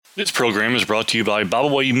This program is brought to you by Bible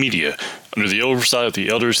Way Media, under the oversight of the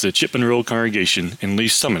elders of the Chipman Road Congregation in Lee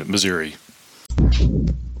Summit, Missouri.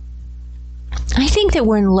 I think that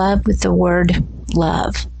we're in love with the word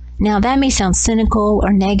love. Now, that may sound cynical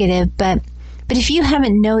or negative, but if you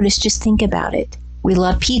haven't noticed, just think about it. We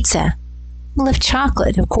love pizza. We love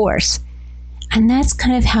chocolate, of course. And that's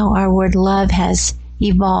kind of how our word love has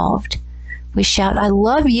evolved. We shout, "I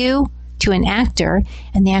love you," to an actor,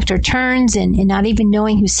 and the actor turns and not even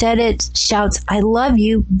knowing who said it, shouts, "I love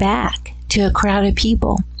you," back to a crowd of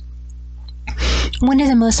people. One of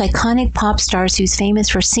the most iconic pop stars who's famous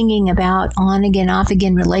for singing about on-again,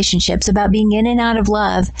 off-again relationships, about being in and out of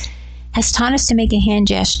love, has taught us to make a hand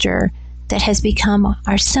gesture that has become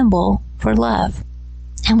our symbol for love.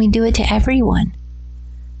 And we do it to everyone.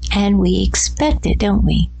 And we expect it, don't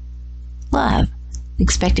we? Love. We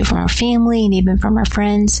expect it from our family and even from our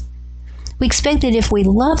friends. We expect that if we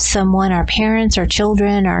love someone, our parents, our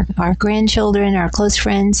children, our grandchildren, our close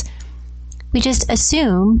friends, we just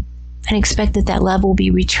assume and expect that that love will be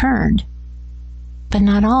returned. But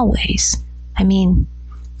not always. I mean,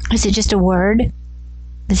 is it just a word?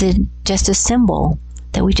 Is it just a symbol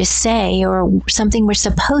that we just say, or something we're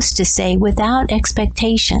supposed to say without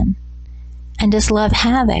expectation? And does love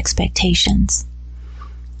have expectations?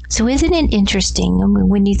 So isn't it interesting,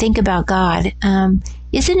 when you think about God,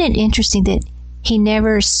 isn't it interesting that he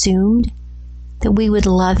never assumed that we would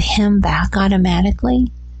love him back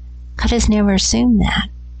automatically? God has never assumed that.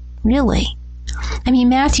 Really? I mean,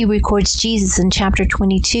 Matthew records Jesus in chapter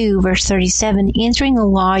 22, verse 37, answering a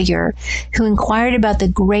lawyer who inquired about the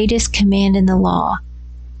greatest command in the law.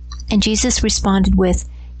 And Jesus responded with,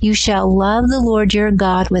 "You shall love the Lord your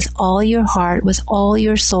God with all your heart, with all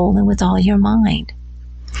your soul, and with all your mind."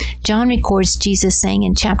 John records Jesus saying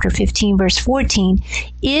in chapter 15, verse 14,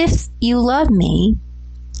 "If you love me,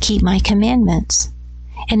 keep my commandments."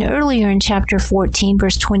 And earlier in chapter 14,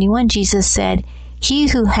 verse 21, Jesus said, "He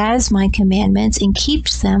who has my commandments and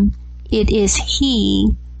keeps them, it is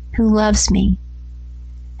he who loves me."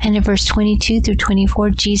 And in verse 22 through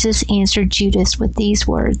 24, Jesus answered Judas with these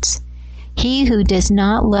words, "He who does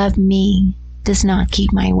not love me does not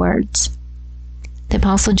keep my words." The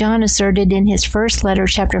Apostle John asserted in his first letter,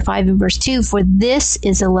 chapter 5 and verse 2, "For this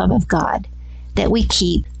is the love of God, that we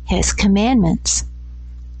keep his commandments."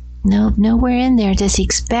 Nowhere in there does he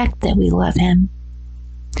expect that we love him.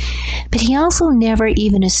 But he also never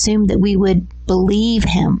even assumed that we would believe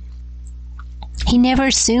him. He never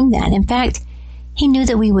assumed that. In fact, he knew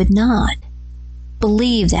that we would not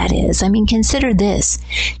believe, that is. I mean, consider this.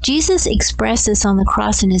 Jesus expressed this on the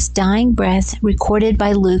cross in his dying breath, recorded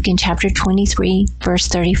by Luke in chapter 23, verse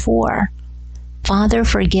 34. "Father,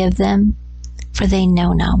 forgive them, for they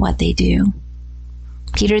know not what they do."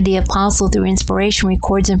 Peter the apostle, through inspiration,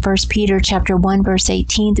 records in 1 Peter chapter 1, verse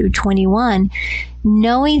 18 through 21,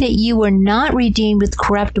 "Knowing that you were not redeemed with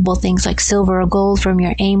corruptible things like silver or gold from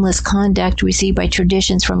your aimless conduct received by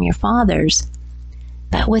traditions from your fathers,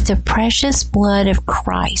 but with the precious blood of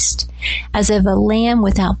Christ, as of a lamb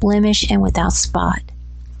without blemish and without spot.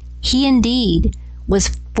 He indeed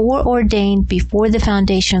was foreordained before the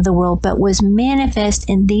foundation of the world, but was manifest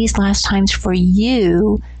in these last times for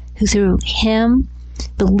you, who through him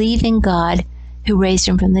believe in God, who raised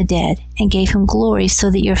him from the dead and gave him glory,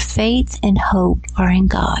 so that your faith and hope are in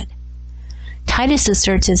God." Titus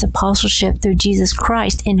asserts his apostleship through Jesus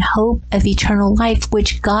Christ in hope of eternal life,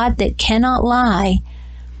 which God that cannot lie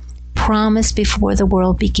promised before the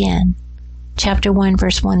world began. Chapter 1,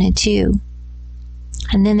 verse 1 and 2.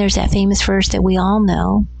 And then there's that famous verse that we all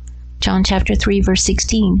know, John chapter 3, verse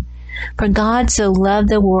 16. "For God so loved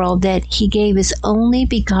the world that he gave his only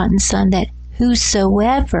begotten Son, that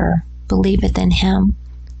whosoever believeth in him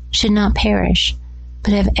should not perish,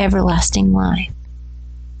 but have everlasting life."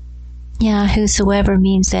 Yeah, whosoever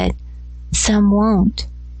means that some won't,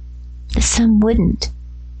 that some wouldn't.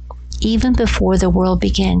 Even before the world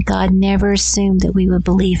began, God never assumed that we would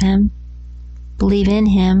believe him, believe in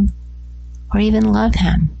him, or even love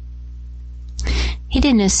him. He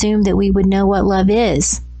didn't assume that we would know what love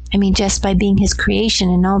is. I mean, just by being his creation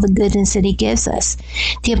and all the goodness that he gives us.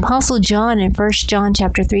 The Apostle John in 1 John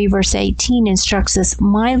chapter 3, verse 18 instructs us,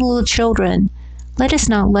 "My little children, let us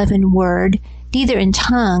not love in word, neither in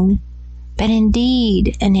tongue, but in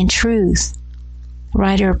deed and in truth." The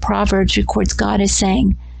writer of Proverbs records God as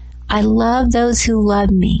saying, "I love those who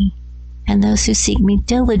love me, and those who seek me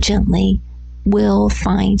diligently will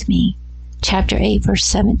find me." Chapter 8, verse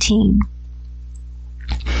 17.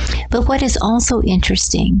 But what is also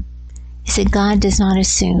interesting is that God does not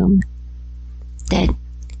assume that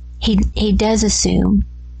he does assume,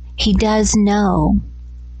 he does know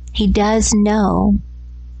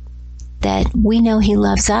that we know He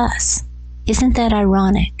loves us. Isn't that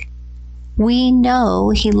ironic? We know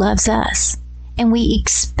He loves us, and we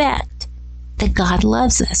expect that God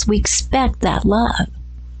loves us. We expect that love.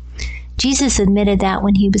 Jesus admitted that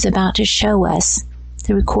when He was about to show us,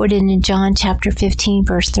 recorded in John chapter 15,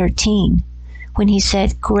 verse 13, when He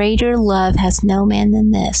said, "Greater love has no man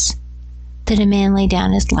than this, that a man lay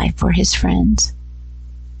down his life for his friends."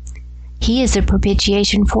 He is a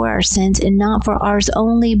propitiation for our sins, and not for ours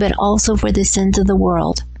only, but also for the sins of the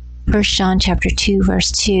world. 1 John chapter 2,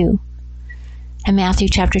 verse 2. And Matthew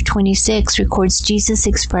chapter 26 records Jesus'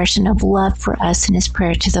 expression of love for us in His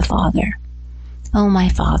prayer to the Father. "Oh, my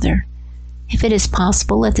Father, if it is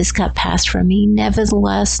possible, let this cup pass from me.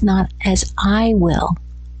 Nevertheless, not as I will,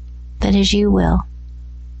 but as you will."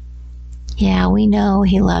 Yeah, we know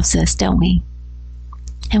He loves us, don't we?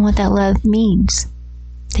 And what that love means,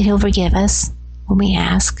 that He'll forgive us when we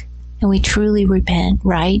ask and we truly repent,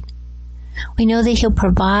 right? We know that He'll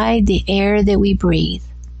provide the air that we breathe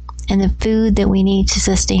and the food that we need to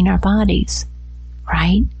sustain our bodies,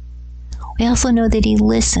 right? We also know that He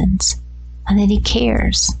listens and that He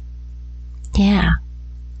cares. Yeah,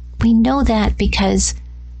 we know that because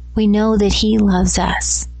we know that He loves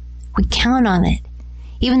us. We count on it,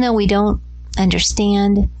 even though we don't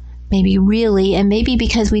understand, maybe really, and maybe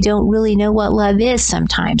because we don't really know what love is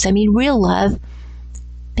sometimes. I mean, real love,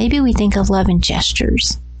 maybe we think of love in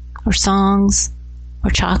gestures, or songs, or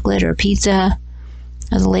chocolate, or pizza,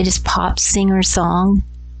 or the latest pop singer song.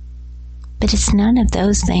 But it's none of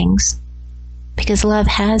those things, because love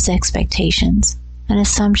has expectations and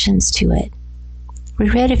assumptions to it. We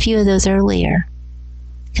read a few of those earlier,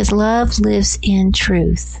 because love lives in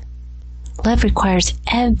truth. Love requires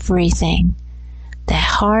everything: the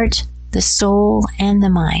heart, the soul, and the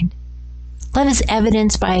mind. Love is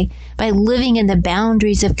evidenced by living in the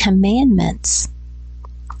boundaries of commandments.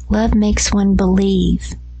 Love makes one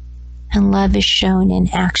believe, and love is shown in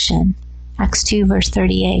action. Acts 2, verse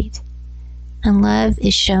 38. And love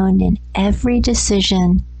is shown in every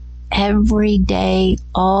decision, every day,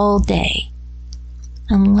 all day.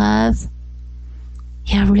 And love,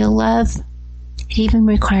 real love, it even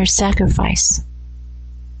requires sacrifice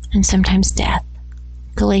and sometimes death.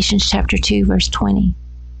 Galatians chapter 2, verse 20.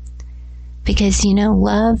 Because,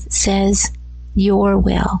 love says, your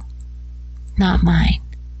will, not mine.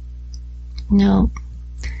 No,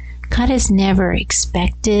 God has never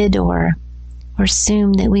expected or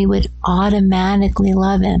assumed that we would automatically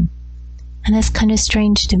love Him. And that's kind of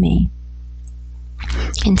strange to me.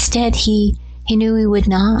 Instead, He knew we would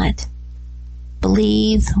not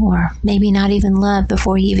believe, or maybe not even love,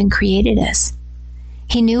 before He even created us.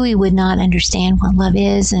 He knew we would not understand what love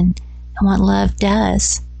is and what love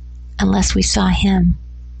does unless we saw Him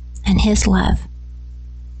and His love,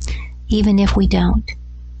 even if we don't,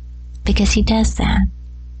 because He does that.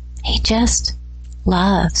 He just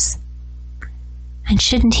loves. And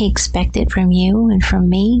shouldn't He expect it from you and from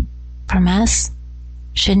me, from us?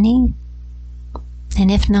 Shouldn't He? And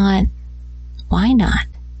if not, why not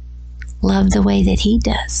love the way that He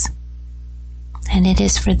does? And it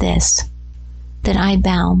is for this that I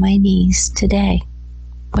bow my knees today,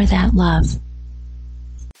 for that love.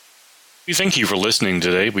 We thank you for listening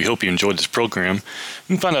today. We hope you enjoyed this program.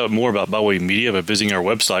 You can find out more about Byway Media by visiting our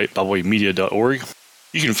website, bywaymedia.org.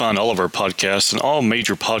 You can find all of our podcasts on all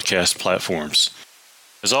major podcast platforms.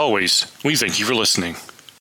 As always, we thank you for listening.